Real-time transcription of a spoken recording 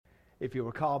If you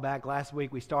recall back last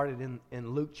week, we started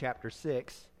in Luke chapter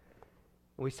 6.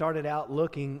 We started out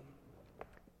looking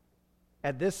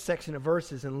at this section of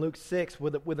verses in Luke 6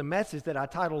 with a message that I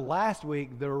titled last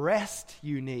week, The Rest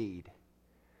You Need.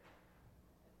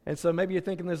 And so maybe you're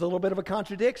thinking there's a little bit of a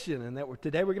contradiction, and that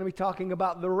today we're going to be talking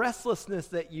about the restlessness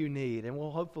that you need. And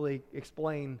we'll hopefully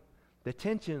explain the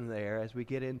tension there as we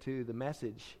get into the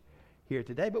message here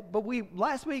today. But we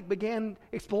last week began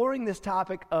exploring this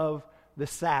topic of the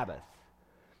Sabbath.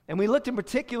 And we looked in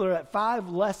particular at 5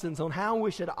 lessons on how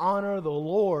we should honor the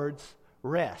Lord's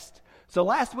rest. So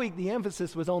last week the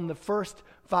emphasis was on the first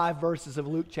 5 verses of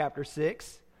Luke chapter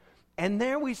 6. And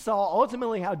there we saw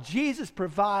ultimately how Jesus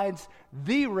provides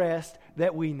the rest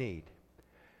that we need.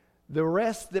 The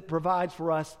rest that provides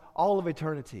for us all of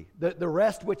eternity. The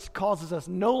rest which causes us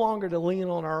no longer to lean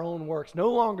on our own works,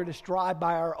 no longer to strive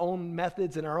by our own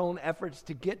methods and our own efforts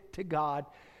to get to God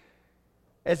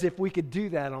as if we could do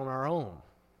that on our own.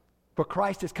 For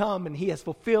Christ has come and He has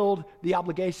fulfilled the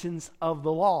obligations of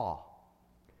the law.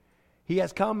 He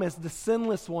has come as the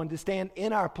sinless one to stand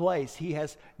in our place. He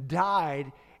has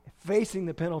died facing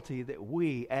the penalty that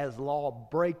we as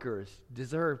lawbreakers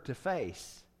deserve to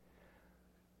face.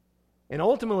 And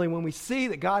ultimately, when we see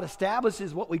that God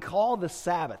establishes what we call the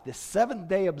Sabbath, this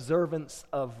 7th-day observance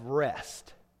of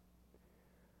rest,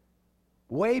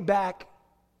 way back,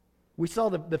 we saw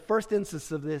the first instance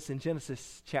of this in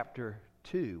Genesis chapter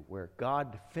 2, where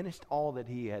God finished all that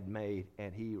He had made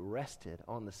and He rested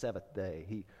on the 7th day.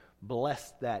 He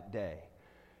blessed that day.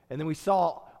 And then we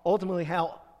saw ultimately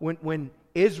how when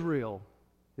Israel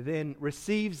then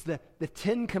receives the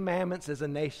 10 commandments as a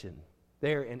nation,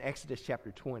 there in Exodus chapter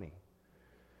 20,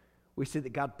 we see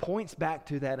that God points back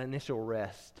to that initial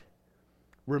rest,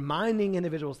 reminding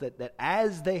individuals that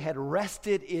as they had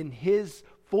rested in His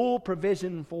full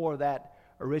provision for that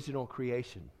original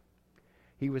creation,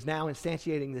 He was now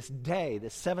instantiating this day, the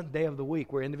 7th day of the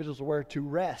week, where individuals were to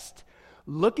rest,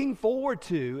 looking forward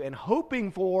to and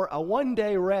hoping for a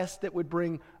one-day rest that would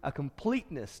bring a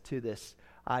completeness to this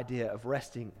idea of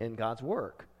resting in God's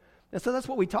work. And so that's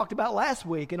what we talked about last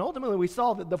week, and ultimately we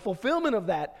saw that the fulfillment of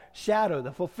that shadow,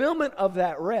 the fulfillment of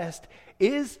that rest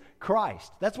is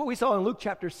Christ. That's what we saw in Luke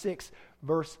chapter 6,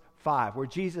 verse 5, where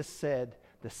Jesus said,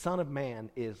 "The Son of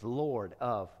Man is Lord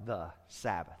of the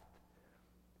Sabbath."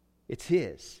 It's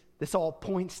His. This all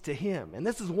points to Him. And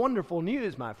this is wonderful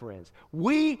news, my friends.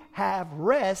 We have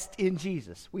rest in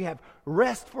Jesus. We have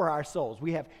rest for our souls.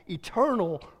 We have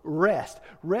eternal rest.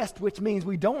 Rest which means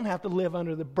we don't have to live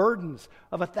under the burdens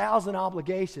of 1,000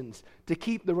 obligations to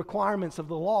keep the requirements of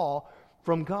the law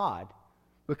from God,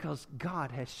 because God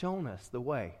has shown us the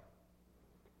way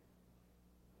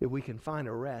that we can find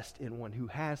a rest in one who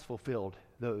has fulfilled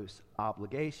those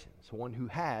obligations, one who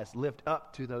has lived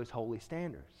up to those holy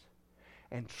standards.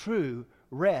 And true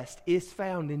rest is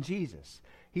found in Jesus.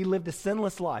 He lived a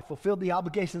sinless life, fulfilled the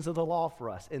obligations of the law for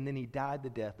us, and then He died the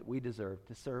death that we deserve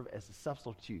to serve as a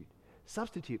substitute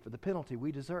for the penalty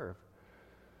we deserve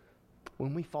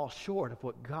when we fall short of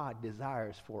what God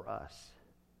desires for us.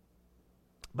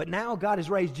 But now God has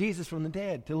raised Jesus from the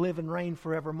dead to live and reign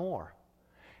forevermore.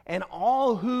 And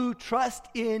all who trust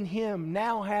in Him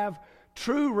now have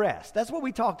true rest. That's what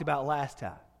we talked about last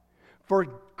time. For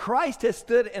Christ has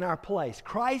stood in our place.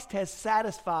 Christ has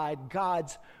satisfied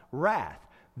God's wrath.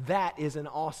 That is an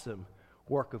awesome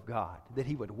work of God, that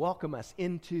He would welcome us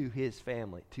into His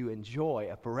family to enjoy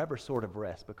a forever sort of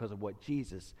rest because of what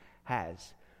Jesus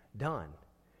has done.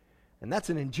 And that's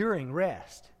an enduring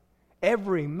rest.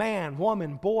 Every man,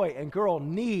 woman, boy, and girl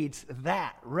needs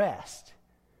that rest.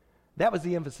 That was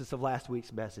the emphasis of last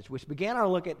week's message, which began our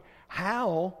look at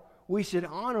how we should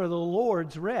honor the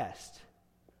Lord's rest.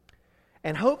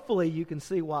 And hopefully you can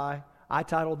see why I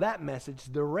titled that message,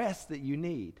 The Rest That You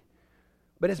Need.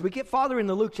 But as we get farther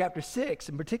into Luke chapter 6,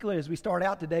 in particular as we start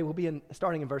out today, we'll be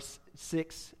starting in verse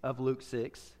 6 of Luke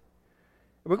 6.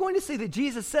 We're going to see that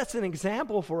Jesus sets an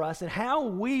example for us in how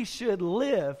we should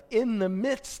live in the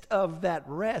midst of that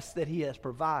rest that He has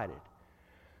provided.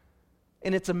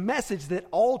 And it's a message that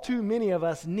all too many of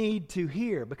us need to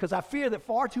hear, because I fear that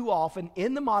far too often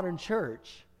in the modern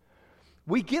church,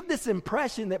 we give this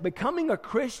impression that becoming a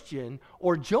Christian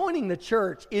or joining the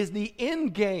church is the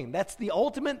end game. That's the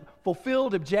ultimate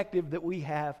fulfilled objective that we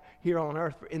have here on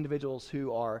earth for individuals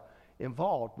who are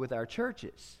involved with our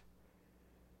churches.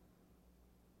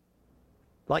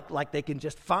 Like they can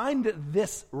just find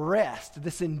this rest,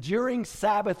 this enduring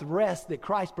Sabbath rest that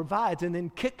Christ provides, and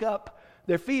then kick up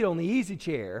their feet on the easy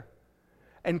chair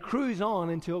and cruise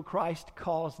on until Christ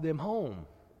calls them home.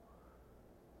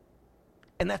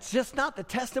 And that's just not the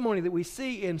testimony that we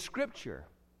see in Scripture.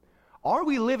 Are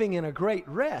we living in a great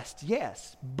rest?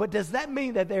 Yes. But does that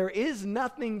mean that there is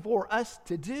nothing for us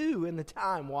to do in the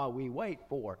time while we wait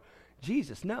for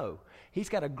Jesus? No. He's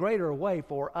got a greater way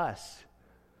for us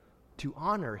to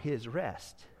honor his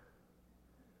rest.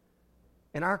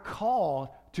 And our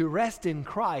call to rest in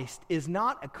Christ is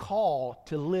not a call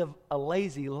to live a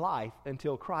lazy life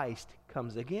until Christ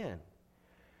comes again.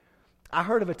 I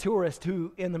heard of a tourist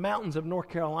who, in the mountains of North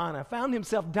Carolina, found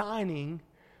himself dining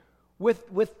with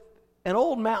an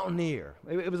old mountaineer.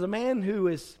 It was a man who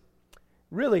is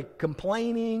really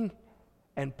complaining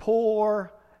and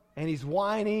poor, and he's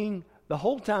whining the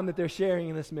whole time that they're sharing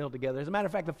in this meal together. As a matter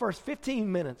of fact, the first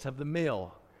 15 minutes of the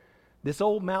meal, this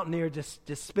old mountaineer just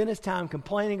spent his time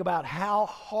complaining about how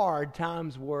hard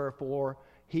times were for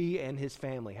he and his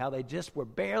family, how they just were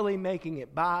barely making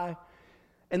it by.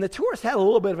 And the tourist had a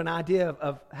little bit of an idea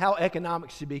of how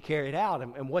economics should be carried out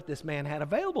and what this man had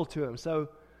available to him. So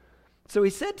he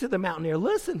said to the mountaineer,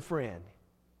 "Listen, friend,"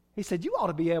 he said, "you ought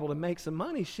to be able to make some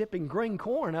money shipping green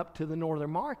corn up to the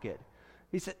northern market."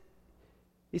 He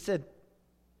said,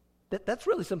 that's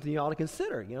really something you ought to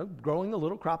consider, growing a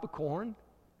little crop of corn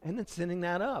and then sending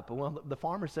that up. Well, the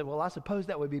farmer said, "Well, I suppose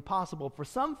that would be possible for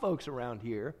some folks around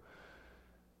here."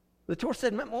 The tourist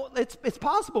said, "Well, it's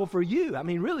possible for you. I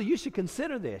mean, really, you should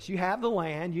consider this. You have the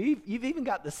land. You've even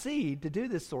got the seed to do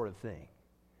this sort of thing."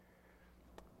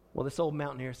 Well, this old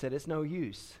mountaineer said, "It's no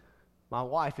use. My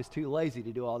wife is too lazy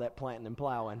to do all that planting and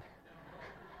plowing."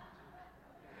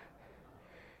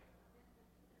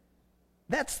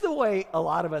 That's the way a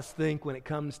lot of us think when it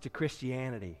comes to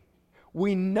Christianity.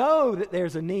 We know that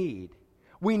there's a need.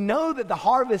 We know that the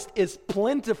harvest is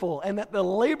plentiful and that the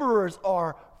laborers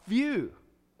are few.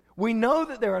 We know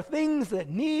that there are things that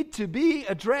need to be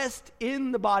addressed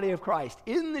in the body of Christ,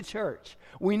 in the church.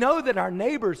 We know that our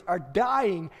neighbors are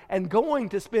dying and going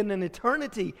to spend an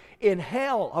eternity in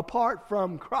hell apart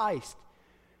from Christ.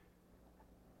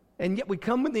 And yet we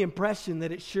come with the impression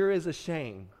that it sure is a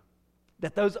shame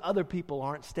that those other people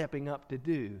aren't stepping up to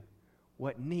do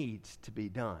what needs to be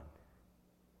done.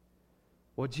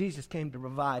 Well, Jesus came to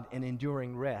provide an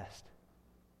enduring rest.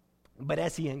 But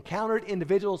as he encountered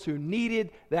individuals who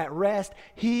needed that rest,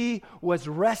 he was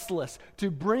restless to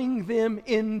bring them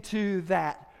into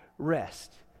that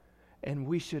rest. And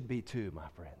we should be too, my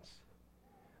friends.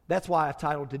 That's why I've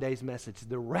titled today's message,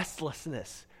 "The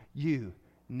Restlessness You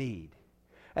Need."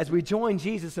 As we join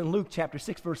Jesus in Luke chapter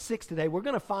 6, verse 6 today, we're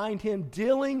going to find him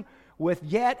dealing with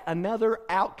yet another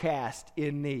outcast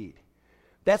in need.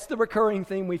 That's the recurring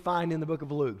theme we find in the book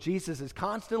of Luke. Jesus is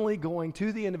constantly going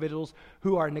to the individuals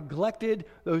who are neglected,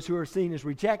 those who are seen as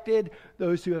rejected,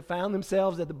 those who have found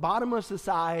themselves at the bottom of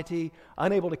society,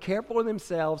 unable to care for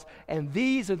themselves, and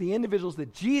these are the individuals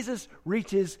that Jesus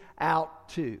reaches out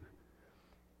to.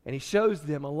 And he shows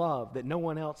them a love that no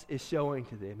one else is showing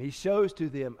to them. He shows to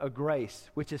them a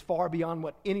grace which is far beyond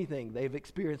what anything they've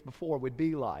experienced before would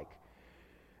be like.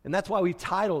 And that's why we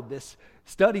titled this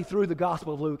study through the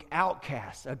Gospel of Luke,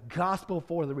 Outcasts, a gospel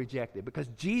for the rejected. Because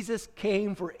Jesus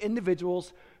came for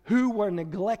individuals who were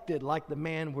neglected, like the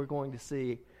man we're going to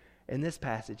see in this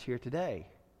passage here today.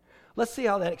 Let's see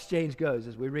how that exchange goes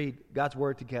as we read God's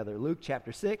Word together. Luke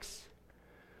chapter 6,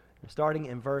 starting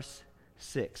in verse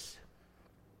 6.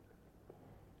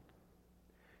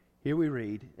 Here we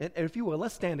read, and if you will,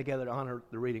 let's stand together to honor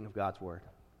the reading of God's Word.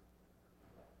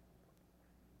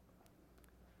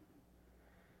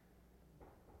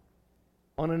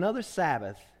 On another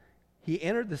Sabbath, he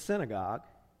entered the synagogue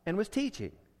and was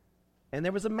teaching. And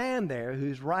there was a man there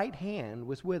whose right hand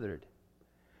was withered.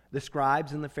 The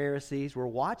scribes and the Pharisees were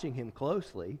watching him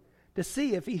closely to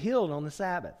see if he healed on the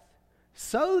Sabbath,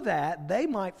 so that they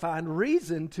might find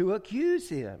reason to accuse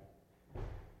him.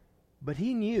 But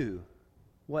he knew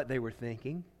what they were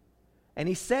thinking, and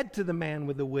he said to the man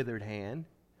with the withered hand,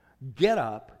 "Get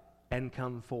up and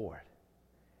come forward."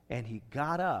 And he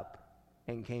got up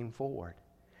and came forward.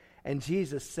 And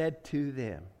Jesus said to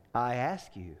them, "I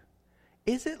ask you,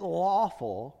 is it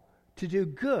lawful to do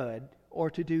good or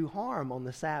to do harm on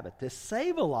the Sabbath, to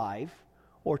save a life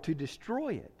or to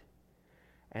destroy it?"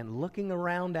 And looking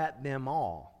around at them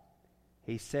all,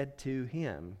 he said to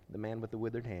him, the man with the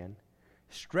withered hand,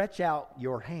 "Stretch out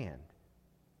your hand."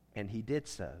 And he did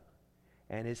so,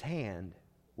 and his hand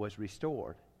was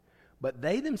restored. But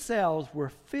they themselves were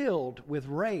filled with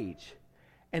rage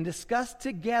and discussed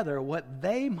together what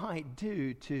they might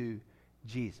do to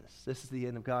Jesus. This is the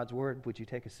end of God's Word. Would you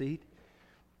take a seat?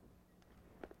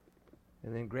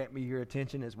 And then grant me your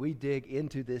attention as we dig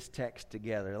into this text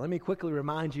together. Let me quickly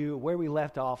remind you where we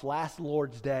left off last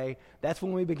Lord's Day. That's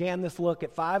when we began this look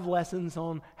at 5 lessons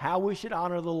on how we should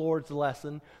honor the Lord's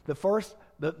lesson. The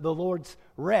Lord's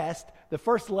rest. The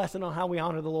first lesson on how we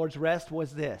honor the Lord's rest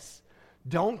was this: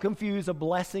 don't confuse a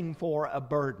blessing for a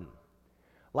burden.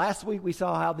 Last week we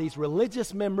saw how these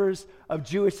religious members of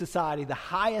Jewish society, the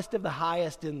highest of the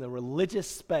highest in the religious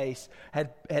space,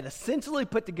 had essentially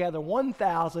put together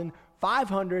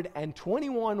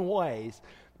 1,521 ways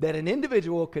that an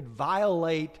individual could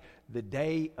violate the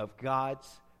day of God's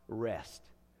rest.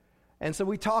 And so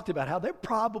we talked about how they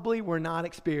probably were not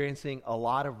experiencing a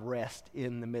lot of rest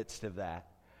in the midst of that.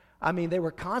 I mean, they were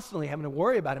constantly having to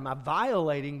worry about, am I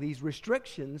violating these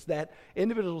restrictions that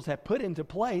individuals have put into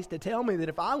place to tell me that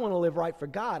if I want to live right for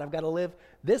God, I've got to live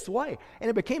this way.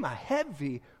 And it became a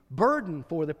heavy burden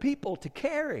for the people to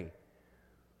carry.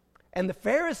 And the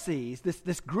Pharisees,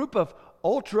 this group of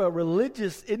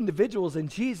ultra-religious individuals in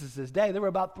Jesus' day, there were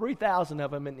about 3,000 of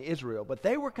them in Israel, but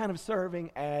they were kind of serving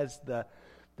as the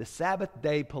Sabbath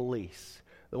day police.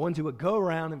 The ones who would go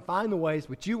around and find the ways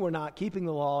which you were not keeping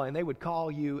the law, and they would call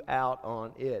you out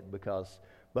on it because,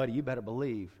 buddy, you better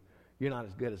believe you're not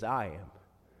as good as I am.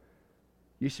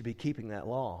 You should be keeping that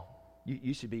law.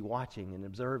 You should be watching and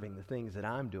observing the things that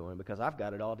I'm doing because I've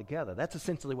got it all together. That's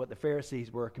essentially what the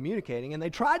Pharisees were communicating, and they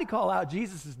tried to call out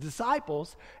Jesus'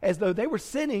 disciples as though they were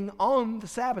sinning on the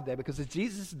Sabbath day, because as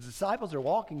Jesus' disciples are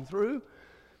walking through,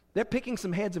 they're picking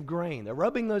some heads of grain. They're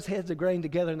rubbing those heads of grain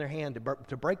together in their hand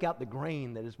to break out the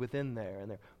grain that is within there.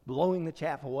 And they're blowing the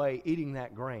chaff away, eating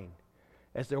that grain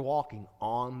as they're walking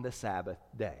on the Sabbath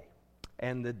day.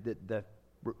 And the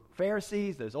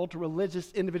Pharisees, those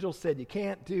ultra-religious individuals, said you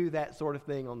can't do that sort of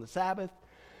thing on the Sabbath.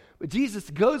 But Jesus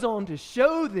goes on to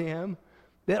show them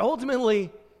that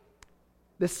ultimately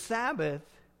the Sabbath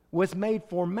was made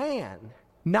for man,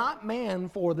 not man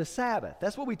for the Sabbath.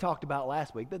 That's what we talked about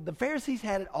last week. The Pharisees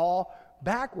had it all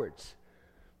backwards.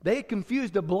 They had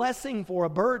confused a blessing for a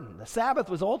burden. The Sabbath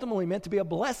was ultimately meant to be a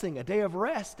blessing, a day of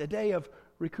rest, a day of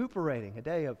recuperating, a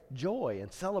day of joy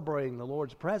and celebrating the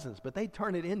Lord's presence. But they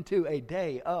turned it into a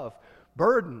day of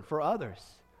burden for others.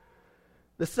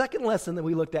 The second lesson that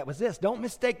we looked at was this: don't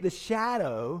mistake the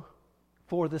shadow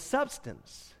for the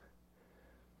substance.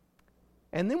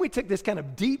 And then we took this kind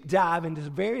of deep dive into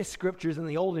various scriptures in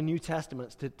the Old and New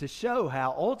Testaments to show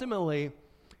how ultimately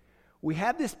we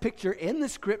have this picture in the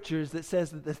scriptures that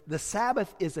says that the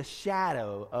Sabbath is a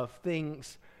shadow of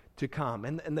things to come.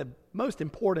 And the most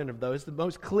important of those, the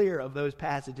most clear of those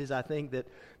passages, I think, that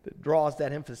draws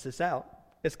that emphasis out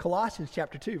is Colossians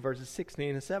chapter 2, verses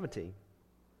 16 and 17.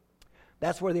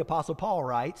 That's where the Apostle Paul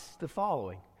writes the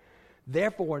following: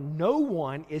 therefore, no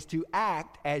one is to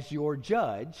act as your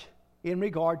judge in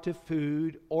regard to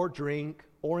food or drink,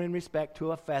 or in respect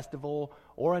to a festival,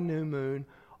 or a new moon,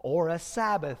 or a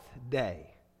Sabbath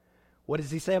day. What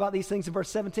does he say about these things in verse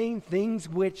 17? Things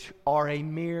which are a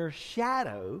mere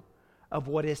shadow of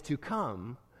what is to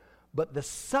come, but the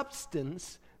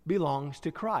substance belongs to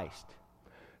Christ.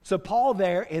 So Paul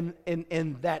there in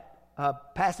that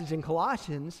passage in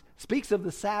Colossians speaks of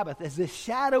the Sabbath as the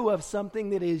shadow of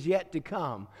something that is yet to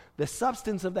come. The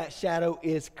substance of that shadow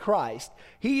is Christ.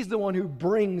 He's the one who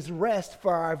brings rest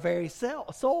for our very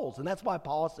souls. And that's why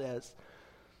Paul says,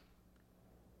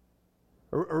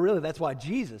 or really that's why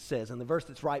Jesus says in the verse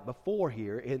that's right before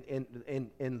here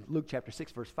in Luke chapter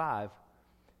 6 verse 5,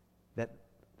 that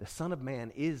the Son of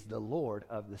Man is the Lord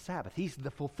of the Sabbath. He's the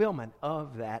fulfillment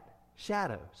of that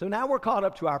shadow. So now we're caught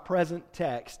up to our present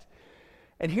text.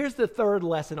 And here's the third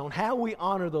lesson on how we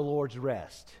honor the Lord's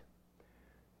rest.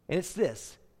 And it's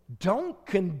this: don't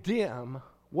condemn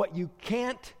what you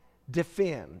can't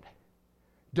defend.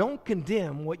 Don't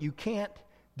condemn what you can't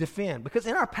defend. Because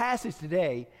in our passage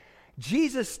today,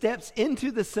 Jesus steps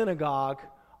into the synagogue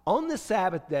on the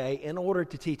Sabbath day in order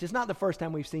to teach. It's not the first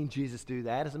time we've seen Jesus do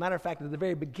that. As a matter of fact, at the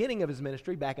very beginning of his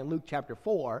ministry, back in Luke chapter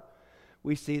 4,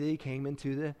 we see that he came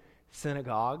into the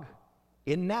synagogue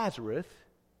in Nazareth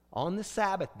on the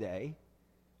Sabbath day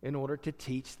in order to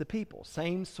teach the people.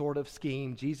 Same sort of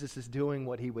scheme. Jesus is doing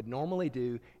what he would normally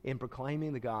do in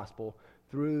proclaiming the gospel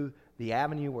through the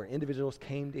avenue where individuals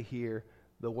came to hear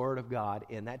the word of God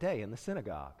in that day, in the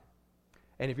synagogue.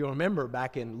 And if you remember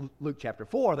back in Luke chapter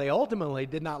 4, they ultimately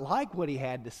did not like what he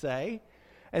had to say,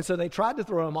 and so they tried to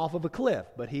throw him off of a cliff,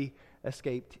 but he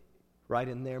escaped right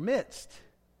in their midst.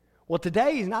 Well,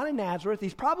 today he's not in Nazareth.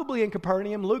 He's probably in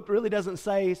Capernaum. Luke really doesn't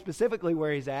say specifically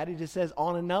where he's at. He just says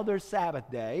on another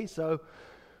Sabbath day. So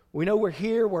we know we're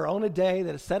here. We're on a day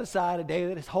that is set aside, a day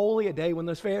that is holy, a day when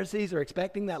those Pharisees are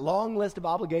expecting that long list of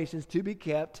obligations to be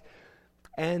kept.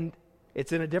 And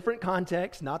It's in a different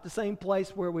context, not the same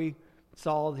place where we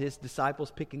saw his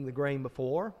disciples picking the grain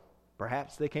before.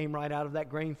 Perhaps they came right out of that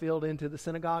grain field into the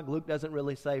synagogue. Luke doesn't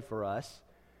really say for us.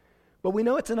 But we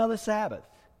know it's another Sabbath.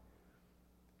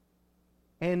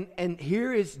 And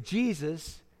here is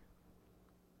Jesus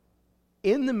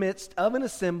in the midst of an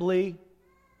assembly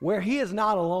where he is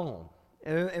not alone.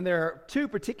 And there are two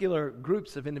particular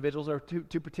groups of individuals, or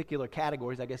two particular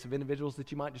categories, I guess, of individuals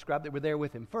that you might describe that were there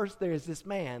with him. First, there is this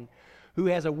man who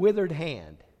has a withered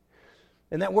hand.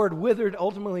 And that word withered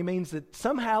ultimately means that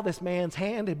somehow this man's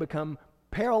hand had become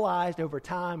paralyzed over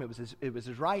time. It was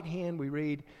his right hand, we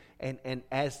read, and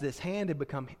as this hand had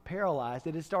become paralyzed,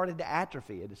 it had started to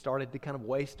atrophy. It had started to kind of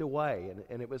waste away,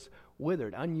 and it was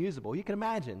withered, unusable. You can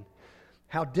imagine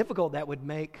how difficult that would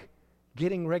make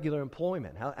getting regular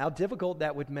employment, how difficult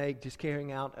that would make just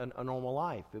carrying out a normal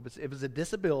life. It was a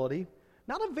disability,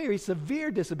 not a very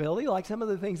severe disability like some of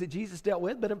the things that Jesus dealt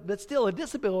with, but still a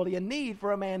disability, a need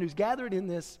for a man who's gathered in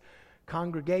this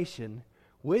congregation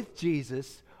with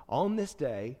Jesus on this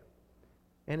day,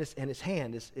 and his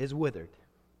hand is withered.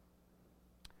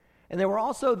 And there were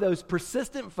also those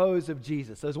persistent foes of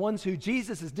Jesus, those ones who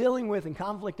Jesus is dealing with in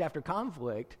conflict after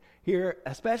conflict, here,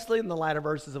 especially in the latter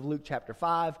verses of Luke chapter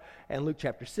 5 and Luke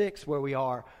chapter 6, where we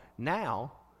are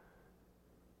now.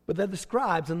 But they're the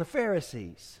scribes and the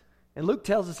Pharisees. And Luke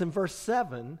tells us in verse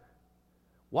 7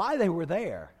 why they were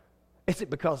there. Is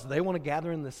it because they want to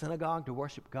gather in the synagogue to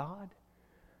worship God?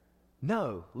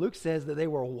 No. Luke says that they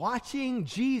were watching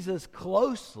Jesus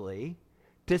closely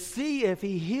to see if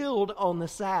he healed on the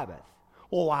Sabbath.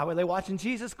 Well, why were they watching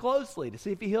Jesus closely? To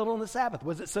see if he healed on the Sabbath?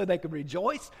 Was it so they could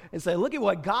rejoice and say, look at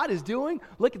what God is doing?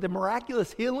 Look at the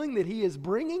miraculous healing that he is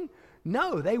bringing?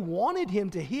 No, they wanted him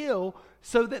to heal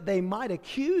so that they might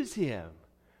accuse him,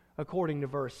 according to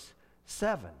verse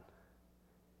 7.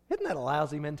 Isn't that a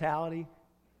lousy mentality?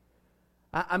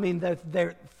 I mean,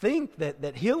 they think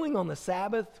that healing on the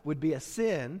Sabbath would be a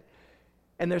sin,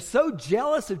 and they're so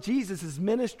jealous of Jesus'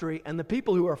 ministry and the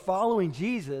people who are following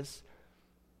Jesus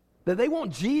that they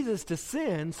want Jesus to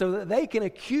sin so that they can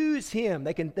accuse him.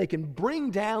 They can bring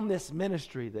down this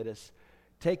ministry that is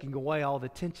taking away all the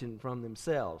tension from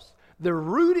themselves. They're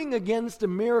rooting against a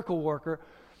miracle worker,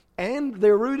 and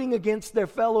they're rooting against their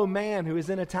fellow man who is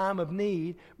in a time of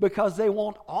need because they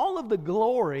want all of the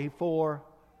glory for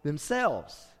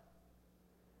themselves.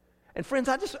 And friends,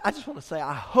 I just want to say,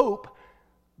 I hope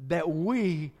that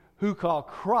we who call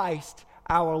Christ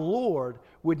our Lord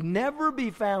would never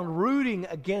be found rooting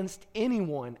against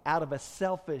anyone out of a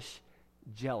selfish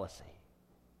jealousy.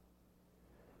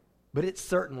 But it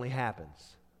certainly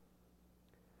happens.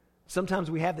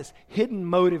 Sometimes we have this hidden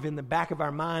motive in the back of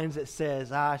our minds that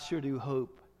says, I sure do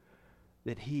hope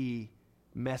that he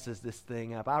messes this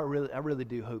thing up. I really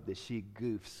do hope that she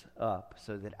goofs up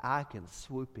so that I can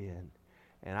swoop in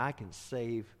and I can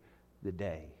save the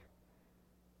day.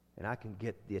 And I can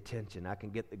get the attention, I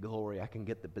can get the glory, I can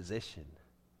get the position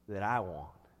that I want.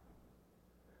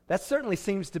 That certainly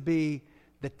seems to be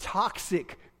the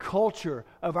toxic culture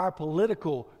of our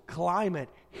political climate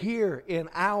here in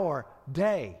our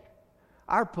day.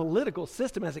 Our political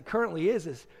system as it currently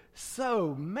is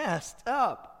so messed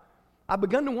up. I've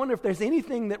begun to wonder if there's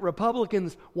anything that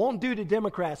Republicans won't do to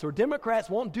Democrats or Democrats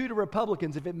won't do to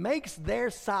Republicans if it makes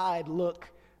their side look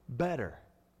better.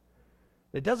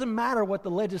 It doesn't matter what the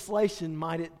legislation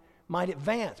might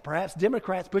advance. Perhaps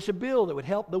Democrats push a bill that would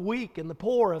help the weak and the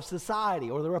poor of society,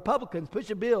 or the Republicans push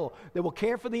a bill that will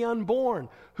care for the unborn,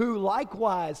 who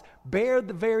likewise bear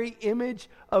the very image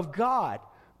of God.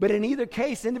 But in either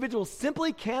case, individuals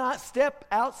simply cannot step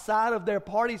outside of their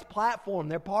party's platform,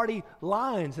 their party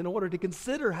lines, in order to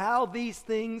consider how these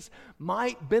things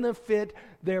might benefit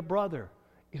their brother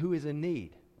who is in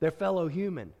need, their fellow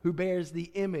human who bears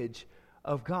the image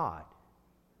of God.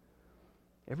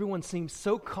 Everyone seems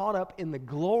so caught up in the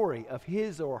glory of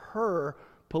his or her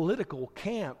political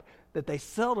camp that they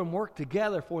seldom work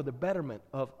together for the betterment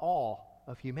of all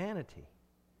of humanity.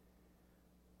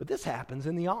 But this happens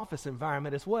in the office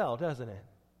environment as well, doesn't it?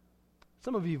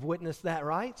 Some of you have witnessed that,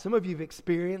 right? Some of you have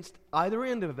experienced either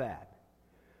end of that.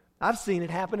 I've seen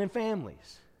it happen in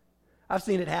families. I've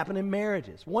seen it happen in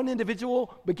marriages. One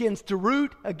individual begins to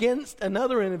root against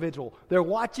another individual. They're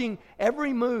watching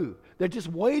every move. They're just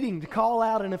waiting to call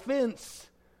out an offense.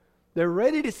 They're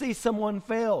ready to see someone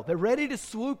fail. They're ready to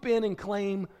swoop in and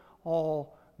claim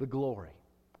all the glory.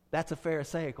 That's a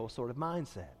Pharisaical sort of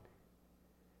mindset.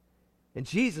 And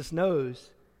Jesus knows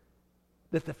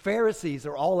that the Pharisees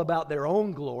are all about their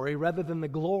own glory rather than the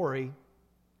glory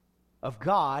of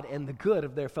God and the good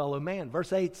of their fellow man.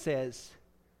 Verse 8 says,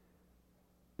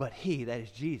 but he, that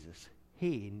is Jesus,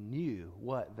 He knew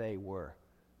what they were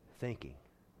thinking.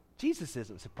 Jesus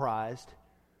isn't surprised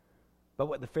by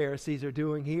what the Pharisees are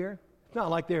doing here. It's not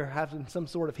like they're having some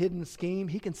sort of hidden scheme.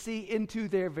 He can see into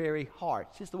their very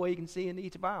hearts, just the way he can see into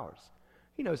each of ours.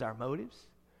 He knows our motives.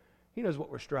 He knows what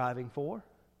we're striving for.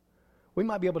 We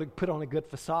might be able to put on a good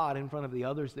facade in front of the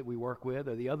others that we work with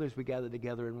or the others we gather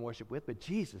together and worship with, but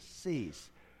Jesus sees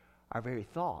our very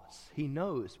thoughts. He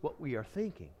knows what we are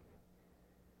thinking.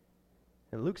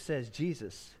 And Luke says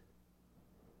Jesus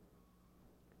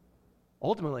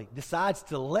ultimately decides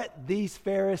to let these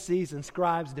Pharisees and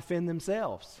scribes defend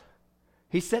themselves.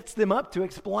 He sets them up to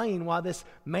explain why this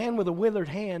man with a withered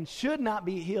hand should not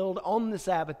be healed on the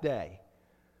Sabbath day.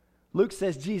 Luke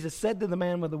says Jesus said to the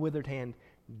man with the withered hand,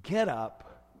 "Get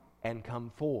up and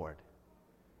come forward."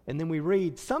 And then we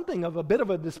read something of a bit of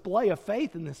a display of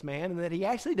faith in this man, and that he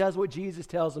actually does what Jesus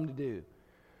tells him to do.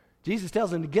 Jesus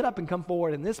tells him to get up and come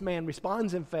forward, and this man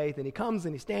responds in faith, and he comes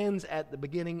and he stands at the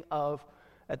beginning of,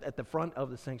 at the front of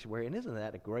the sanctuary. And isn't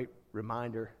that a great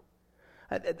reminder?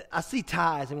 I see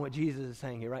ties in what Jesus is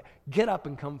saying here, right? Get up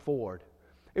and come forward.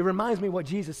 It reminds me what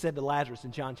Jesus said to Lazarus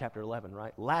in John chapter 11,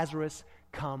 right? Lazarus,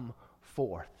 come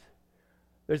forth.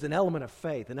 There's an element of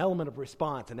faith, an element of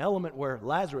response, an element where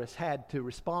Lazarus had to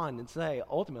respond and say,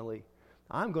 ultimately,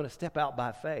 I'm going to step out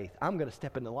by faith. I'm going to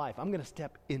step into life. I'm going to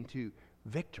step into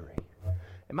victory.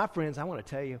 And my friends, I want to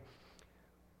tell you,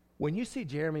 when you see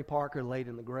Jeremy Parker laid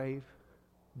in the grave,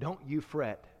 don't you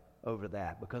fret over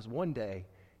that, because one day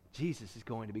Jesus is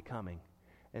going to be coming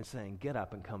and saying, get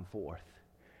up and come forth.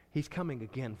 He's coming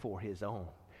again for his own.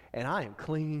 And I am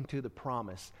clinging to the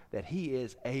promise that he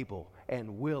is able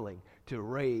and willing to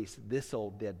raise this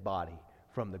old dead body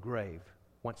from the grave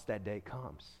once that day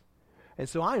comes. And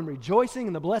so I am rejoicing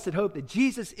in the blessed hope that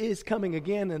Jesus is coming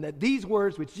again, and that these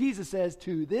words which Jesus says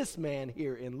to this man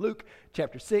here in Luke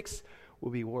chapter 6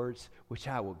 will be words which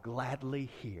I will gladly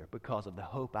hear because of the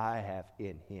hope I have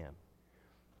in him.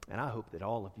 And I hope that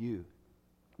all of you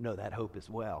know that hope as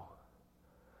well.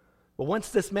 But once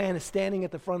this man is standing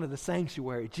at the front of the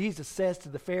sanctuary, Jesus says to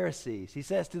the Pharisees, he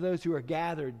says to those who are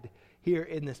gathered here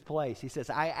in this place, he says,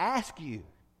 I ask you,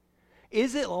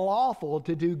 is it lawful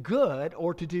to do good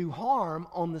or to do harm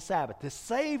on the Sabbath, to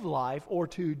save life or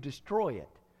to destroy it?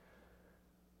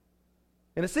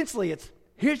 And essentially it's,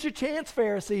 here's your chance,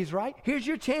 Pharisees, right? Here's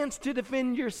your chance to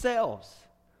defend yourselves.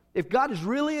 If God is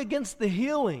really against the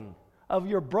healing of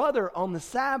your brother on the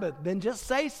Sabbath, then just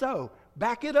say so.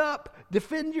 Back it up.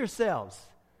 Defend yourselves.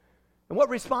 And what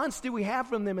response do we have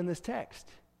from them in this text?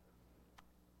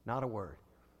 Not a word.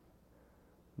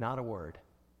 Not a word.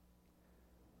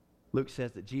 Luke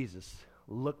says that Jesus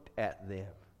looked at them.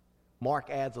 Mark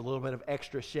adds a little bit of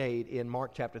extra shade in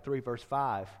Mark chapter 3, verse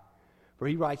 5, where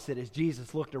he writes that as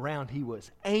Jesus looked around, he was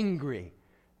angry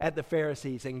at the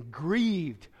Pharisees and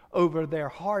grieved over their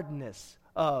hardness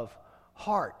of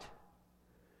heart.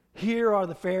 Here are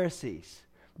the Pharisees.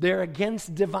 They're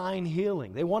against divine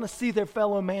healing. They want to see their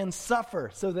fellow man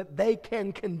suffer so that they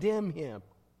can condemn him.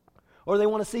 Or they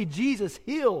want to see Jesus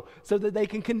heal so that they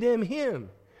can condemn him.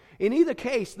 In either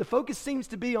case, the focus seems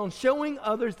to be on showing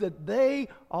others that they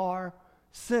are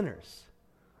sinners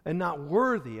and not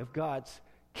worthy of God's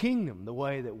kingdom the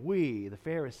way that we, the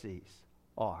Pharisees,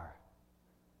 are.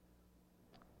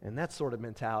 And that sort of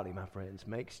mentality, my friends,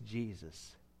 makes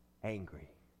Jesus angry.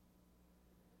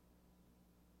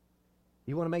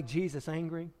 You want to make Jesus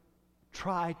angry?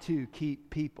 Try to keep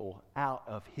people out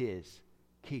of his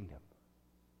kingdom.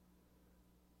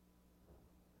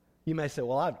 You may say,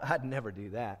 well, I'd never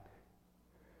do that.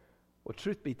 Well,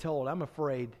 truth be told, I'm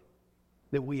afraid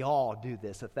that we all do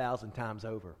this 1,000 times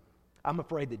over. I'm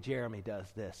afraid that Jeremy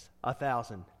does this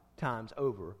 1,000 times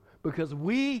over, because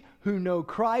we who know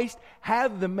Christ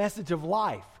have the message of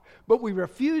life, but we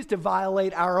refuse to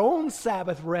violate our own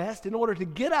Sabbath rest in order to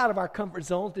get out of our comfort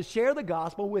zones to share the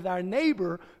gospel with our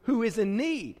neighbor who is in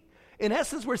need. In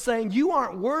essence, we're saying, you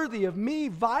aren't worthy of me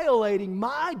violating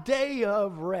my day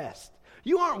of rest.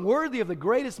 You aren't worthy of the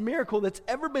greatest miracle that's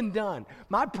ever been done.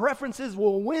 My preferences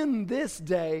will win this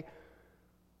day.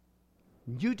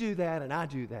 You do that and I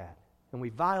do that. And we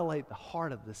violate the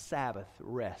heart of the Sabbath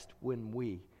rest when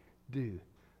we do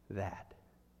that.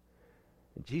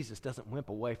 And Jesus doesn't wimp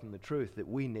away from the truth that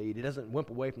we need. He doesn't wimp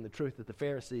away from the truth that the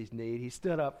Pharisees need. He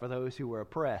stood up for those who were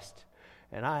oppressed.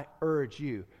 And I urge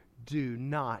you, do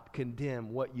not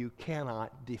condemn what you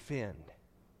cannot defend.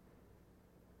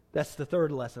 That's the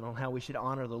third lesson on how we should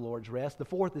honor the Lord's rest. The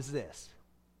fourth is this: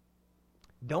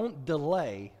 don't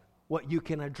delay what you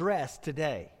can address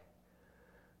today.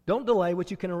 Don't delay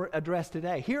what you can address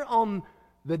today. Here on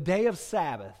the day of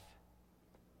Sabbath,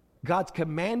 God's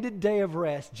commanded day of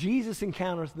rest, Jesus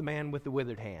encounters the man with the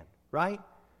withered hand, right?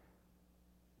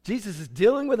 Jesus is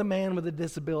dealing with a man with a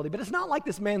disability, but it's not like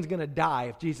this man's going to die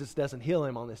if Jesus doesn't heal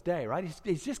him on this day, right?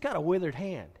 He's just got a withered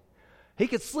hand. He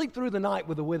could sleep through the night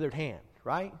with a withered hand,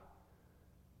 right?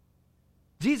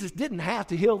 Jesus didn't have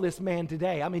to heal this man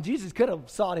today. I mean, Jesus could have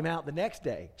sought him out the next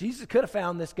day. Jesus could have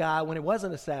found this guy when it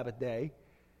wasn't a Sabbath day,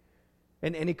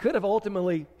 and he could have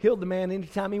ultimately healed the man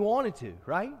anytime he wanted to,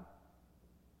 right?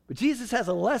 But Jesus has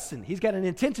a lesson. He's got an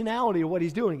intentionality of what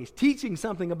he's doing. He's teaching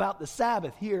something about the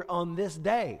Sabbath here on this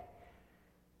day.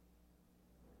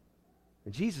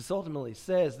 And Jesus ultimately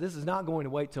says, this is not going to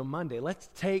wait till Monday. Let's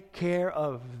take care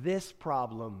of this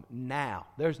problem now.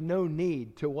 There's no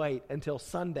need to wait until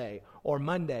Sunday or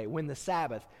Monday when the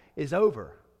Sabbath is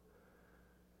over.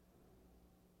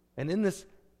 And in this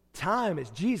time, as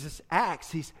Jesus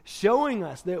acts, he's showing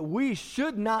us that we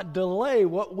should not delay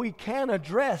what we can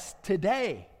address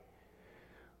today.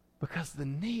 Because the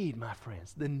need, my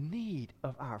friends, the need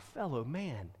of our fellow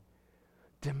man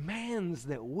demands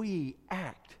that we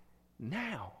act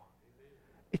now.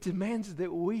 It demands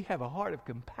that we have a heart of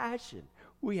compassion.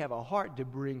 We have a heart to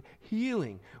bring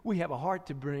healing. We have a heart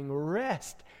to bring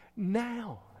rest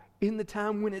now, in the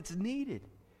time when it's needed.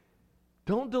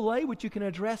 Don't delay what you can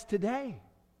address today.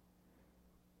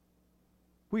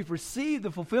 We've received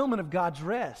the fulfillment of God's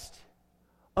rest.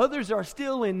 Others are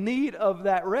still in need of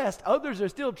that rest. Others are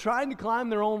still trying to climb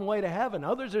their own way to heaven.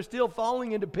 Others are still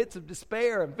falling into pits of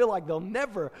despair and feel like they'll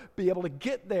never be able to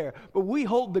get there. But we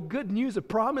hold the good news of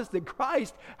promise that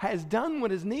Christ has done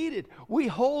what is needed. We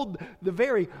hold the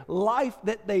very life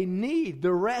that they need,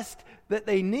 the rest that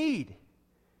they need.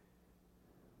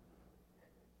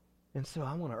 And so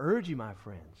I want to urge you, my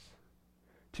friends,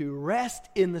 to rest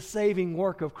in the saving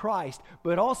work of Christ,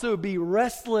 but also be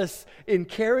restless in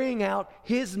carrying out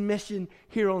his mission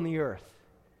here on the earth.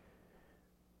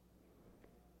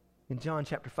 In John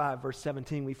chapter 5, verse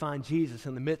 17, we find Jesus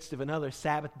in the midst of another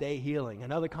Sabbath day healing,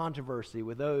 another controversy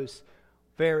with those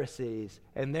Pharisees.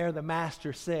 And there the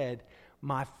Master said,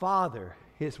 "My Father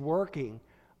is working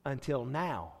until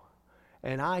now,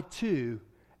 and I too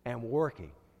am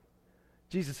working."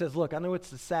 Jesus says, look, I know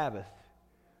it's the Sabbath,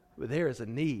 but there is a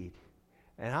need,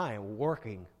 and I am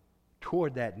working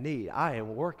toward that need. I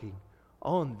am working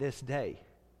on this day.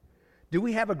 Do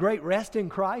we have a great rest in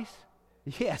Christ?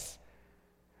 Yes.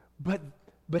 But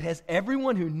has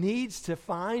everyone who needs to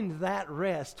find that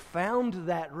rest found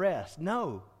that rest?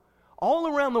 No. All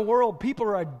around the world, people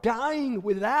are dying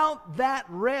without that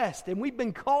rest, and we've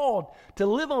been called to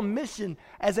live on mission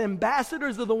as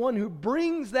ambassadors of the one who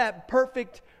brings that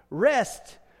perfect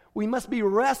rest. We must be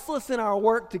restless in our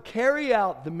work to carry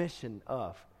out the mission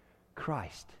of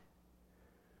Christ.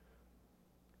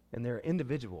 And there are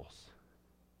individuals,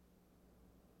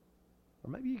 or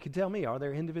maybe you could tell me, are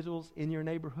there individuals in your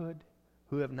neighborhood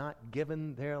who have not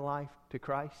given their life to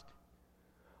Christ?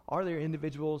 Are there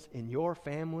individuals in your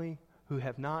family who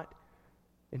have not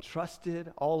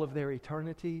entrusted all of their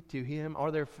eternity to Him?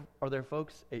 Are there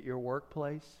folks at your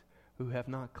workplace who have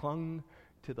not clung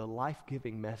to the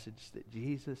life-giving message that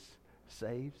Jesus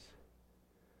saves?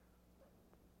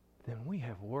 Then we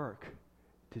have work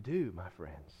to do, my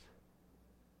friends.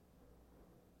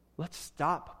 Let's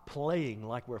stop playing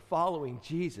like we're following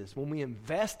Jesus when we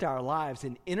invest our lives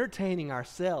in entertaining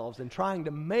ourselves and trying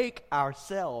to make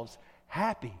ourselves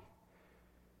happy.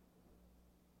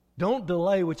 Don't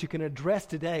delay what you can address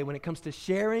today when it comes to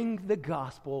sharing the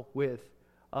gospel with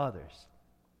others.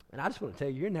 And I just want to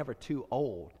tell you, you're never too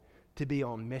old to be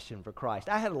on mission for Christ.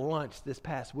 I had a lunch this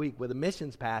past week with a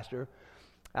missions pastor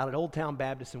out at Old Town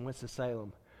Baptist in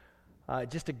Winston-Salem.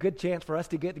 Just a good chance for us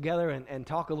to get together and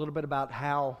talk a little bit about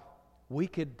how we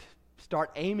could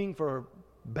start aiming for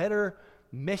better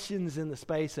missions in the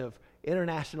space of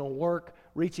international work,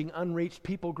 reaching unreached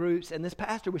people groups. And this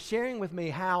pastor was sharing with me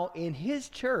how in his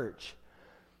church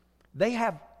they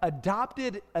have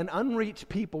adopted an unreached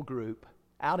people group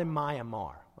out in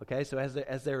Myanmar. Okay, so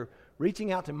as they're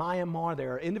reaching out to Myanmar,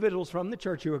 there are individuals from the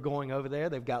church who are going over there.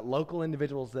 They've got local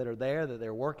individuals that are there that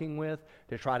they're working with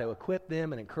to try to equip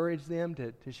them and encourage them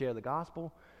to share the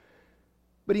gospel.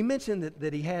 But he mentioned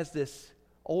that he has this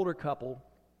older couple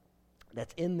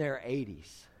that's in their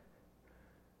 80s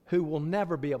who will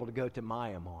never be able to go to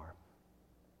Myanmar.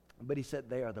 But he said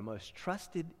they are the most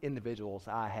trusted individuals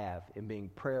I have in being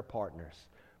prayer partners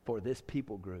for this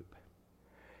people group.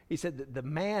 He said that the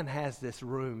man has this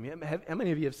room. How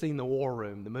many of you have seen The War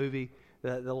Room, the movie,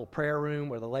 the little prayer room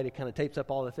where the lady kind of tapes up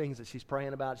all the things that she's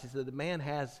praying about? She said the man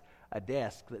has a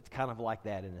desk that's kind of like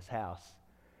that in his house.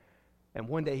 And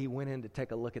one day he went in to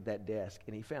take a look at that desk,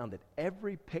 and he found that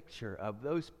every picture of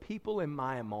those people in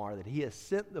Myanmar that he has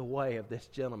sent the way of this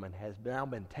gentleman has now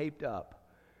been taped up,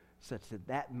 such that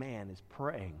that man is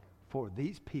praying for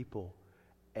these people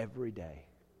every day.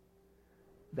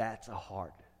 That's a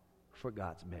heart for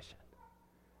God's mission.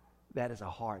 That is a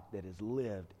heart that is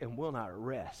lived and will not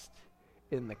rest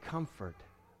in the comfort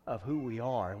of who we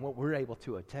are and what we're able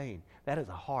to attain. That is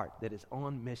a heart that is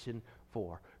on mission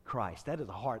for Christ. That is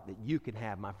a heart that you can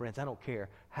have, my friends. I don't care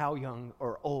how young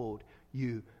or old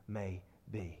you may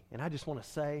be. And I just want to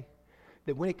say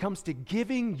that when it comes to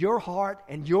giving your heart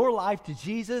and your life to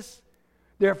Jesus,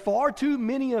 there are far too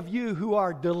many of you who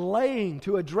are delaying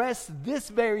to address this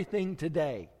very thing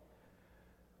today.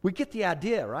 We get the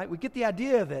idea, right? We get the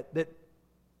idea that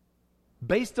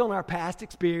based on our past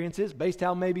experiences, based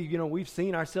how maybe, we've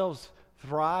seen ourselves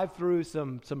thrive through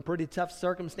some pretty tough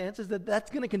circumstances,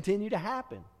 that's going to continue to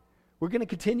happen. We're going to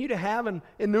continue to have an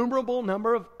innumerable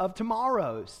number of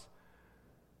tomorrows.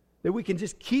 That we can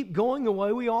just keep going the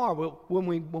way we are. When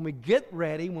we get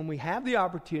ready, when we have the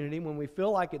opportunity, when we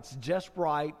feel like it's just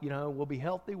right, we'll be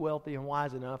healthy, wealthy, and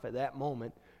wise enough at that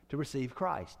moment to receive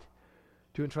Christ,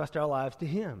 to entrust our lives to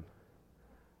Him.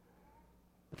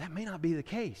 But that may not be the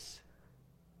case.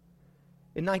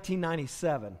 In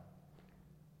 1997,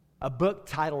 a book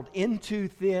titled Into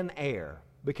Thin Air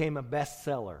became a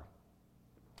bestseller.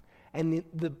 And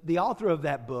the author of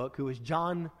that book, who is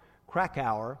John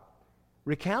Krakauer,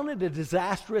 recounted a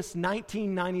disastrous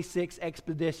 1996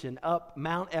 expedition up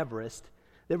Mount Everest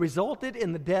that resulted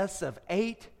in the deaths of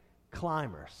 8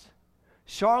 climbers.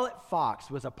 Charlotte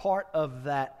Fox was a part of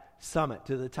that summit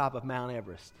to the top of Mount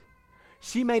Everest.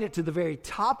 She made it to the very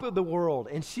top of the world,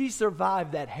 and she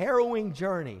survived that harrowing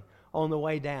journey on the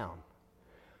way down.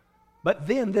 But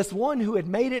then this one who had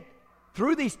made it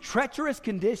through these treacherous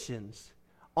conditions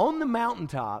on the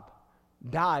mountaintop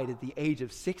died at the age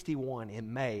of 61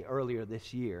 in May earlier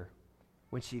this year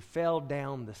when she fell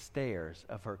down the stairs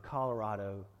of her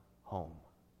Colorado home.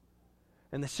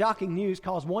 And the shocking news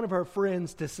caused one of her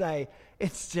friends to say,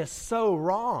 "It's just so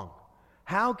wrong.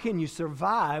 How can you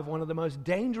survive one of the most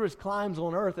dangerous climbs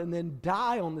on earth and then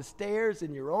die on the stairs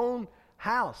in your own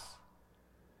house?"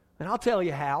 And I'll tell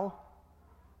you how.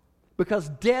 Because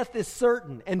death is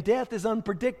certain and death is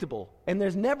unpredictable, and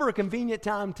there's never a convenient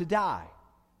time to die.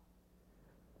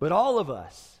 But all of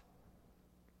us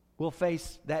will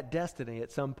face that destiny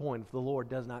at some point if the Lord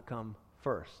does not come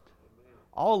first.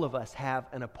 All of us have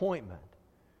an appointment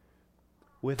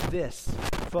with this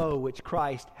foe which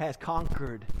Christ has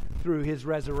conquered through His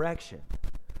resurrection.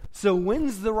 So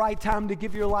when's the right time to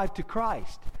give your life to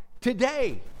Christ?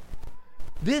 Today.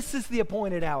 This is the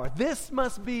appointed hour. This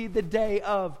must be the day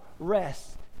of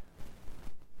rest.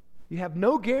 You have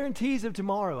no guarantees of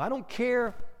tomorrow. I don't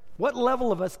care what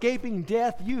level of escaping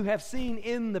death you have seen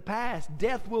in the past.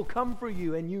 Death will come for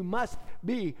you, and you must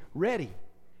be ready.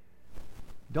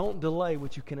 Don't delay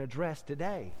what you can address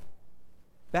today.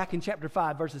 Back in chapter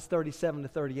 5, verses 37 to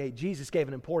 38, Jesus gave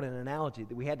an important analogy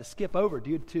that we had to skip over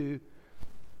due to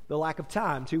the lack of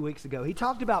time 2 weeks ago. He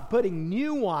talked about putting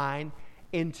new wine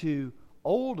into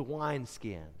old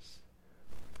wineskins,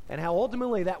 and how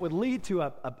ultimately that would lead to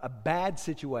a bad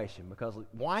situation, because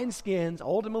wineskins,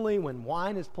 ultimately when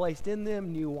wine is placed in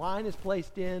them, new wine is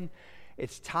placed in,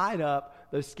 it's tied up.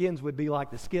 Those skins would be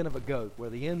like the skin of a goat, where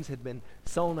the ends had been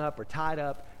sewn up or tied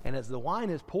up, and as the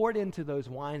wine is poured into those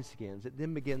wineskins, it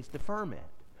then begins to ferment.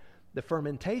 The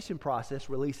fermentation process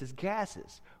releases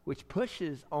gases, which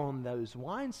pushes on those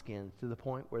wineskins to the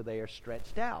point where they are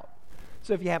stretched out.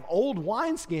 So if you have old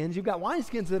wineskins, you've got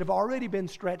wineskins that have already been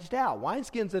stretched out,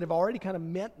 wineskins that have already kind of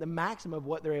met the maximum of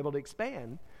what they're able to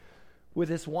expand with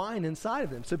this wine inside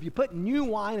of them. So if you put new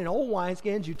wine in old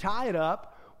wineskins, you tie it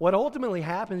up, what ultimately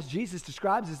happens, Jesus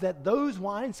describes, is that those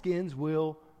wineskins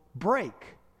will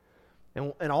break.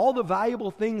 And all the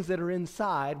valuable things that are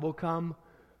inside will come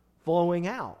flowing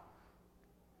out.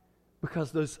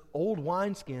 Because those old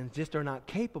wineskins just are not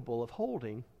capable of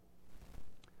holding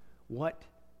what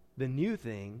the new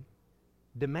thing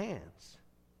demands.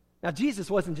 Now,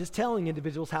 Jesus wasn't just telling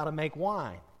individuals how to make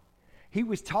wine. He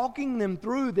was talking them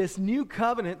through this new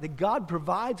covenant that God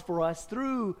provides for us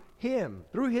through Him,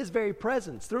 through His very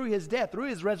presence, through His death, through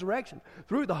His resurrection,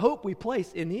 through the hope we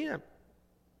place in Him.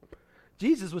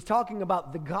 Jesus was talking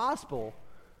about the gospel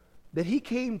that He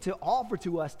came to offer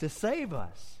to us to save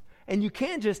us. And you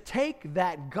can't just take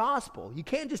that gospel. You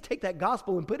can't just take that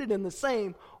gospel and put it in the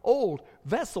same old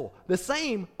vessel, the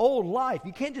same old life.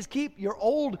 You can't just keep your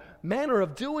old manner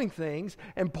of doing things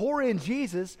and pour in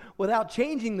Jesus without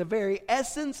changing the very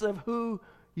essence of who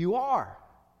you are.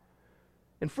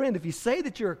 And friend, if you say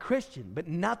that you're a Christian, but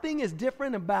nothing is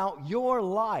different about your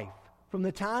life from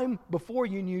the time before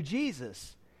you knew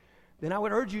Jesus, then I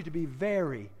would urge you to be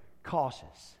very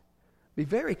cautious. Be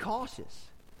very cautious.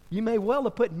 You may well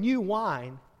have put new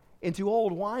wine into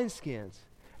old wineskins.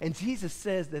 And Jesus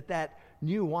says that that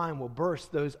new wine will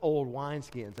burst those old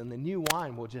wineskins, and the new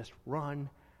wine will just run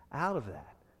out of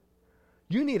that.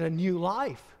 You need a new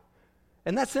life.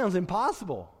 And that sounds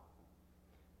impossible.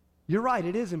 You're right,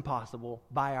 it is impossible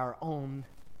by our own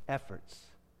efforts.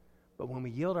 But when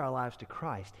we yield our lives to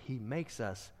Christ, He makes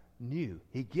us new.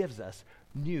 He gives us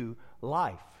new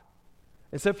life.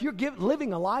 And so if you're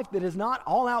living a life that is not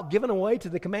all out given away to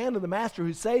the command of the Master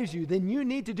who saves you, then you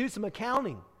need to do some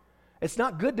accounting. It's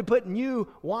not good to put new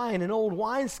wine in old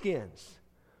wineskins.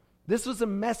 This was a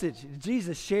message.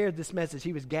 Jesus shared this message.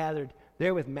 He was gathered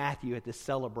there with Matthew at this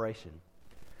celebration.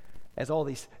 As all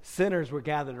these sinners were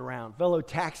gathered around, fellow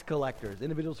tax collectors,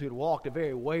 individuals who had walked a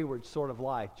very wayward sort of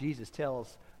life, Jesus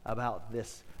tells about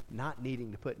this not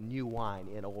needing to put new wine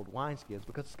in old wineskins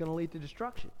because it's going to lead to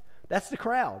destruction. That's the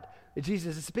crowd that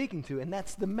Jesus is speaking to, and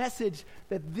that's the message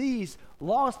that these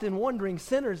lost and wandering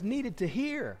sinners needed to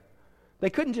hear. They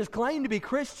couldn't just claim to be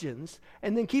Christians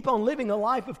and then keep on living a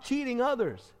life of cheating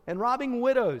others and robbing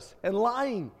widows and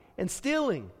lying and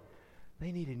stealing.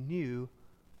 They needed new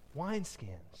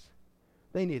wineskins.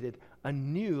 They needed a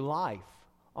new life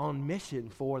on mission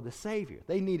for the Savior.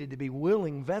 They needed to be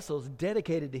willing vessels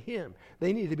dedicated to Him.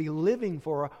 They needed to be living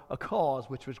for a cause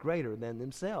which was greater than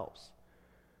themselves.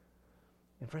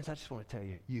 And friends, I just want to tell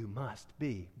you, you must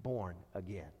be born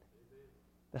again.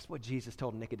 That's what Jesus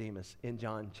told Nicodemus in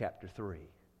John chapter 3.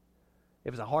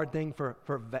 It was a hard thing for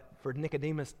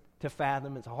Nicodemus to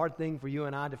fathom. It's a hard thing for you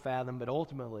and I to fathom, but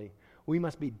ultimately, we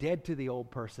must be dead to the old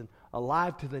person,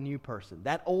 alive to the new person.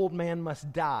 That old man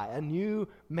must die. A new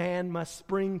man must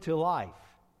spring to life.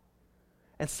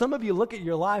 And some of you look at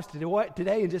your lives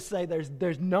today and just say,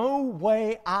 there's no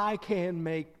way I can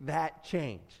make that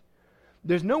change.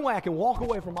 There's no way I can walk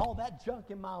away from all that junk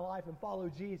in my life and follow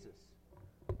Jesus.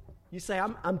 You say,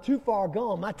 I'm too far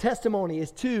gone. My testimony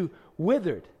is too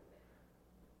withered.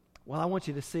 Well, I want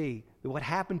you to see that what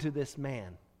happened to this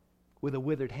man with a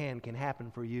withered hand can happen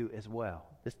for you as well.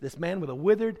 This man with a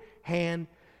withered hand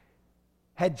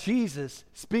had Jesus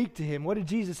speak to him. What did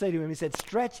Jesus say to him? He said,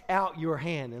 stretch out your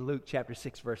hand in Luke chapter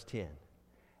 6, verse 10.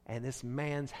 And this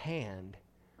man's hand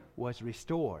was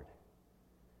restored.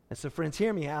 And so, friends,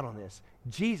 hear me out on this.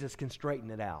 Jesus can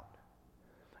straighten it out.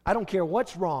 I don't care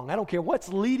what's wrong. I don't care what's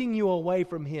leading you away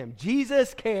from Him.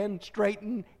 Jesus can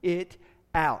straighten it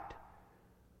out.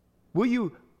 Will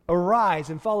you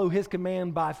arise and follow His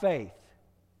command by faith?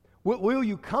 Will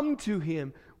you come to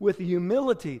Him with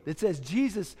humility that says,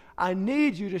 Jesus, I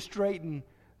need you to straighten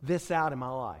this out in my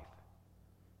life?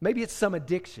 Maybe it's some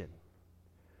addiction.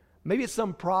 Maybe it's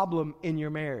some problem in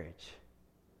your marriage.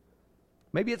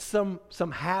 Maybe it's some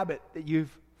habit that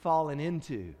you've fallen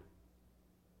into.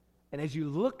 And as you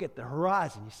look at the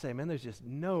horizon, you say, man, there's just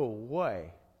no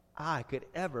way I could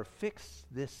ever fix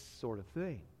this sort of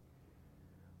thing.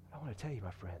 I want to tell you,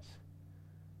 my friends,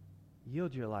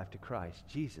 yield your life to Christ.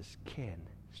 Jesus can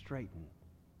straighten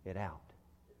it out.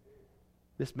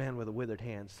 This man with a withered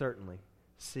hand certainly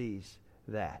sees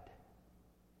that.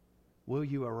 Will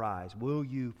you arise? Will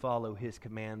you follow His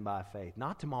command by faith?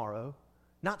 Not tomorrow,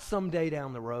 not someday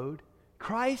down the road.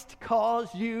 Christ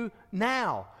calls you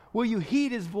now. Will you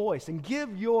heed His voice and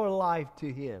give your life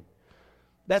to Him?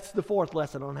 That's the fourth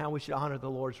lesson on how we should honor the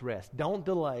Lord's rest. Don't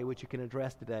delay what you can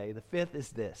address today. The fifth is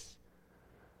this.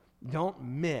 Don't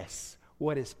miss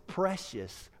what is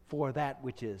precious for that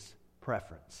which is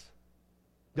preference.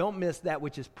 Don't miss that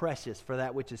which is precious for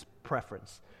that which is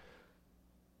preference.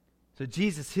 So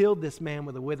Jesus healed this man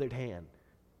with a withered hand.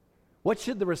 What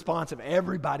should the response of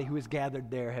everybody who was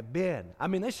gathered there have been? I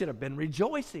mean, they should have been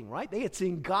rejoicing, right? They had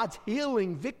seen God's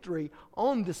healing victory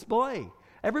on display.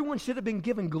 Everyone should have been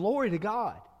giving glory to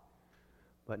God.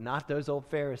 But not those old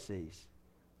Pharisees.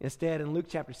 Instead, in Luke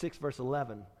chapter 6, verse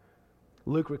 11,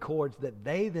 Luke records that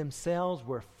they themselves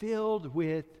were filled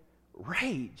with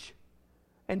rage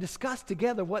and discussed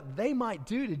together what they might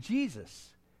do to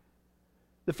Jesus.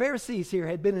 The Pharisees here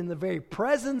had been in the very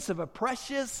presence of a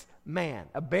precious man,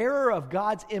 a bearer of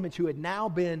God's image who had now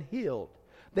been healed.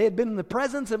 They had been in the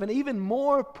presence of an even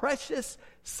more precious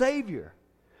Savior.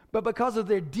 But because of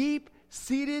their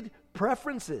deep-seated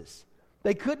preferences,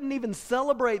 they couldn't even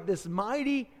celebrate this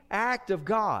mighty act of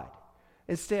God.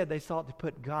 Instead, they sought to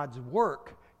put God's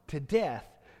work to death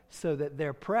so that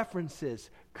their preferences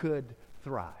could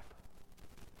thrive.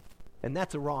 And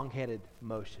that's a wrong-headed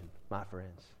motion, my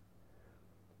friends.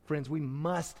 friends, we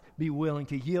must be willing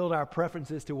to yield our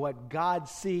preferences to what God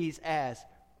sees as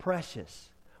precious.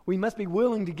 We must be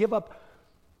willing to give up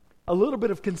a little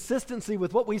bit of consistency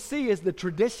with what we see as the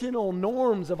traditional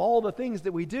norms of all the things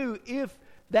that we do, if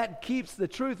that keeps the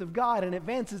truth of God and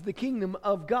advances the kingdom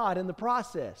of God in the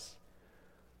process.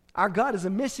 Our God is a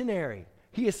missionary.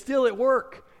 He is still at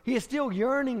work. He is still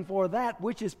yearning for that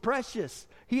which is precious.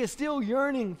 He is still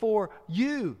yearning for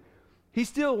you. He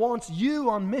still wants you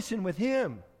on mission with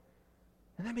Him.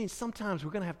 And that means sometimes we're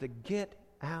going to have to get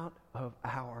out of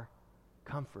our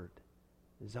comfort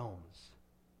zones.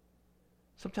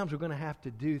 Sometimes we're going to have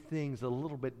to do things a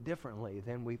little bit differently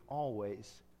than we've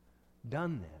always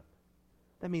done them.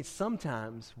 That means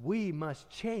sometimes we must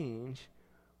change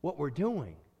what we're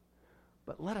doing.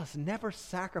 But let us never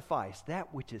sacrifice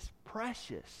that which is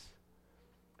precious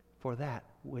for that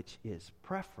which is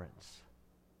preference.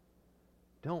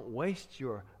 Don't waste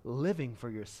your living for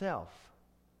yourself.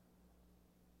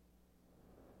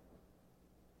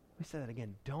 Let me say that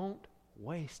again. Don't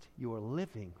waste your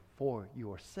living for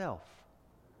yourself.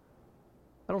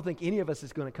 I don't think any of us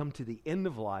is going to come to the end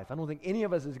of life. I don't think any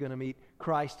of us is going to meet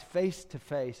Christ face to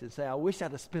face and say, I wish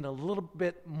I'd have spent a little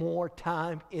bit more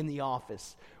time in the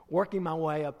office, working my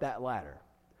way up that ladder.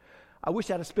 I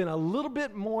wish I'd have spent a little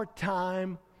bit more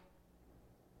time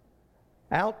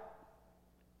out,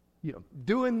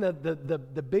 doing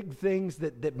the big things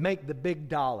that make the big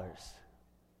dollars.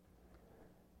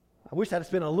 I wish I'd have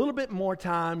spent a little bit more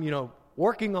time,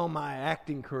 working on my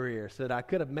acting career so that I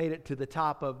could have made it to the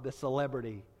top of the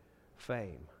celebrity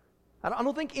fame. I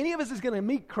don't think any of us is going to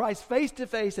meet Christ face to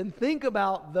face and think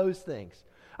about those things.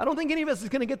 I don't think any of us is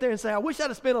going to get there and say, I wish I'd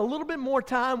have spent a little bit more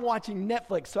time watching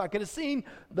Netflix so I could have seen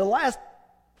the last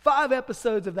 5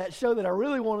 episodes of that show that I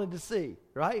really wanted to see,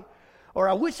 right? Or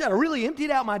I wish I'd have really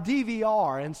emptied out my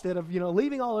DVR instead of,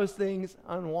 leaving all those things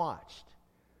unwatched.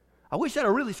 I wish I'd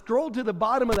have really scrolled to the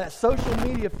bottom of that social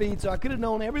media feed so I could have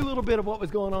known every little bit of what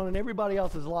was going on in everybody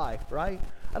else's life, right?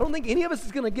 I don't think any of us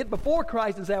is going to get before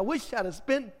Christ and say, I wish I'd have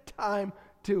spent time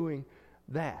doing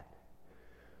that.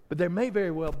 But there may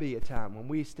very well be a time when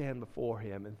we stand before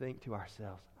Him and think to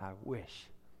ourselves, I wish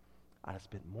I'd have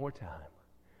spent more time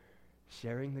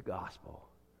sharing the gospel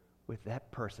with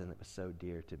that person that was so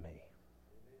dear to me.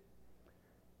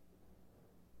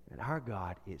 And our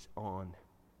God is on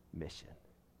mission.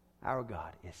 Our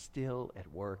God is still at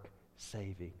work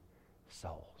saving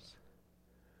souls.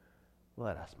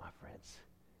 Let us, my friends,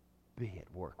 be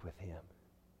at work with Him.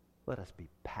 Let us be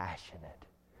passionate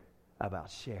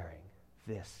about sharing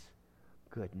this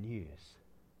good news.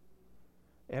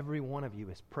 Every one of you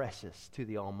is precious to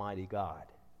the Almighty God.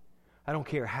 I don't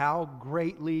care how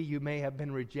greatly you may have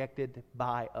been rejected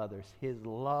by others. His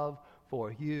love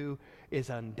for you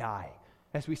is undying.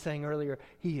 As we sang earlier,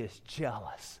 He is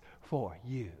jealous for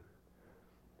you.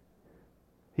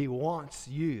 He wants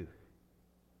you.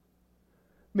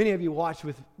 Many of you watched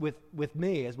with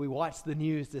me as we watched the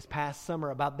news this past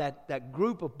summer about that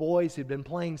group of boys who'd been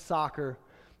playing soccer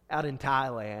out in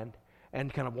Thailand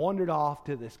and kind of wandered off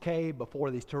to this cave before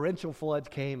these torrential floods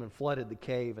came and flooded the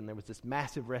cave, and there was this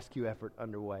massive rescue effort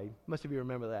underway. Most of you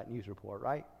remember that news report,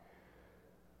 right?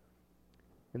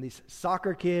 And these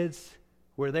soccer kids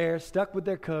were there, stuck with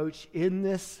their coach in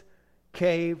this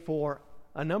cave for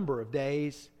a number of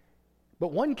days.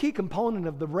 But one key component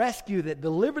of the rescue that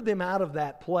delivered them out of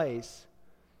that place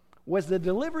was the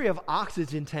delivery of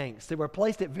oxygen tanks that were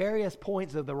placed at various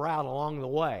points of the route along the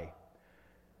way.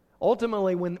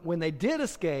 Ultimately, when they did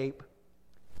escape,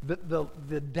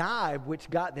 the dive which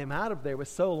got them out of there was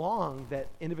so long that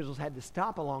individuals had to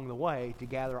stop along the way to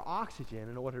gather oxygen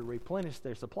in order to replenish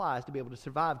their supplies to be able to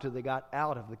survive till they got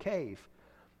out of the cave.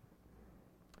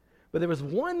 But there was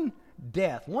one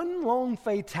death, one lone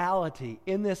fatality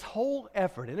in this whole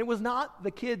effort. And it was not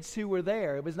the kids who were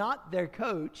there. It was not their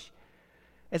coach.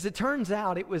 As it turns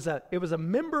out, it was a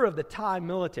member of the Thai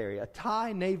military, a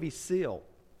Thai Navy SEAL,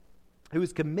 who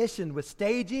was commissioned with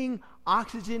staging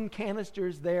oxygen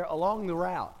canisters there along the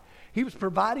route. He was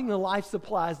providing the life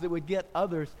supplies that would get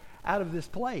others out of this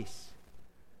place.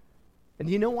 And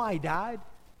do you know why he died?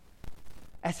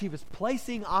 As he was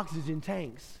placing oxygen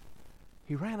tanks,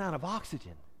 he ran out of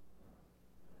oxygen.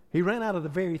 He ran out of the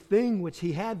very thing which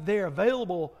he had there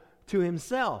available to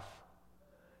himself.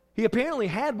 He apparently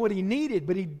had what he needed,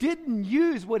 but he didn't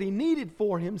use what he needed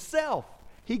for himself.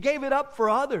 He gave it up for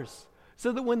others.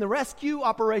 So that when the rescue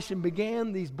operation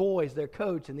began, these boys, their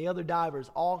coach, and the other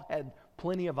divers all had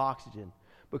plenty of oxygen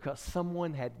because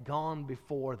someone had gone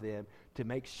before them to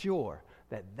make sure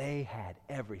that they had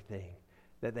everything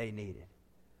that they needed.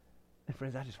 And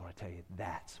friends, I just want to tell you,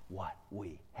 that's what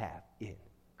we have in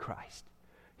Christ.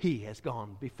 He has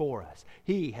gone before us.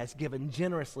 He has given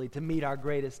generously to meet our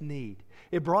greatest need.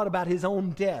 It brought about His own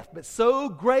death, but so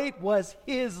great was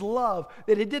His love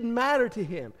that it didn't matter to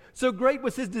Him. So great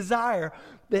was His desire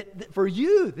that for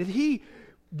you, that He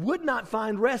would not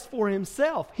find rest for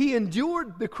Himself. He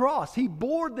endured the cross. He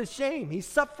bore the shame. He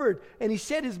suffered and He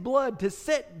shed His blood to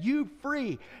set you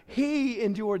free. He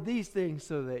endured these things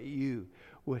so that you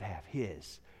would have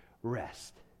His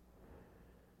rest.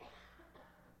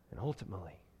 And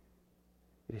ultimately,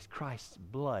 it is Christ's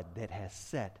blood that has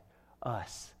set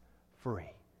us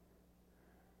free.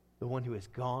 The one who has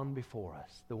gone before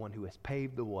us, the one who has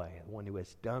paved the way, the one who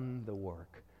has done the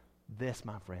work. This,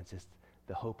 my friends, is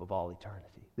the hope of all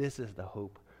eternity. This is the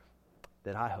hope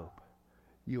that I hope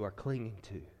you are clinging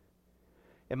to.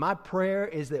 And my prayer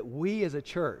is that we as a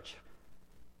church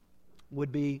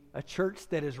would be a church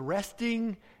that is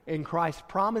resting in Christ's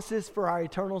promises for our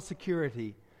eternal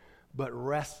security, but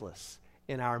restless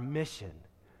in our mission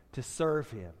to serve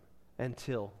Him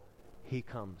until He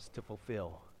comes to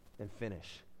fulfill and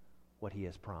finish what He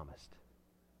has promised.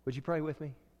 Would you pray with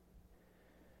me?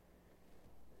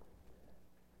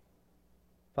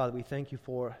 Father, we thank You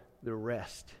for the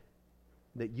rest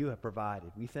that You have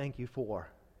provided. We thank You for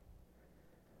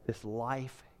this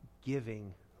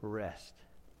life-giving rest.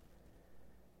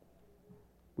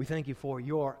 We thank You for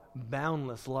Your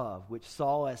boundless love, which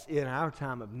saw us in our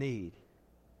time of need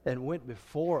and went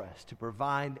before us to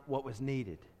provide what was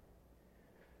needed.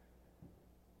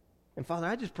 And Father,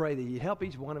 I just pray that You'd help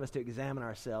each one of us to examine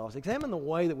ourselves, examine the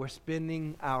way that we're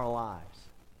spending our lives.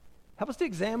 Help us to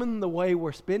examine the way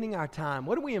we're spending our time.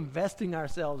 What are we investing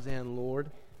ourselves in,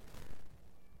 Lord?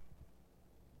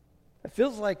 It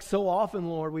feels like so often,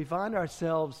 Lord, we find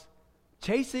ourselves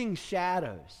chasing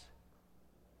shadows.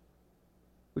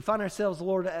 We find ourselves,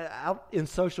 Lord, out in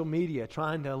social media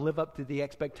trying to live up to the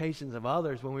expectations of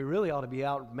others when we really ought to be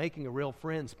out making a real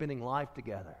friend, spending life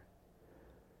together.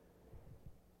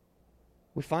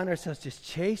 We find ourselves just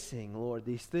chasing, Lord,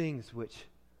 these things which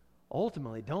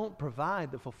ultimately don't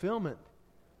provide the fulfillment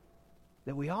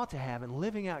that we ought to have in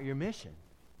living out Your mission.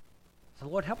 So,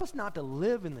 Lord, help us not to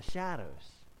live in the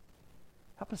shadows.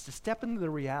 Help us to step into the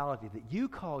reality that You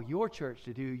call Your church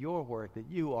to do Your work, that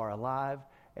You are alive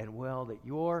and well, that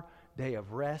Your day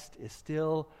of rest is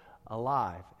still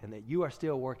alive, and that You are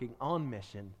still working on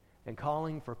mission and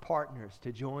calling for partners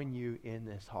to join You in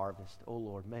this harvest. Oh,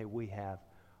 Lord, may we have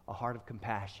a heart of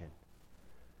compassion,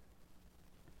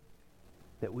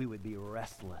 that we would be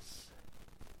restless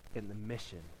in the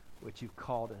mission which You've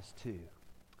called us to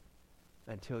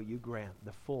until You grant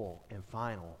the full and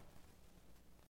final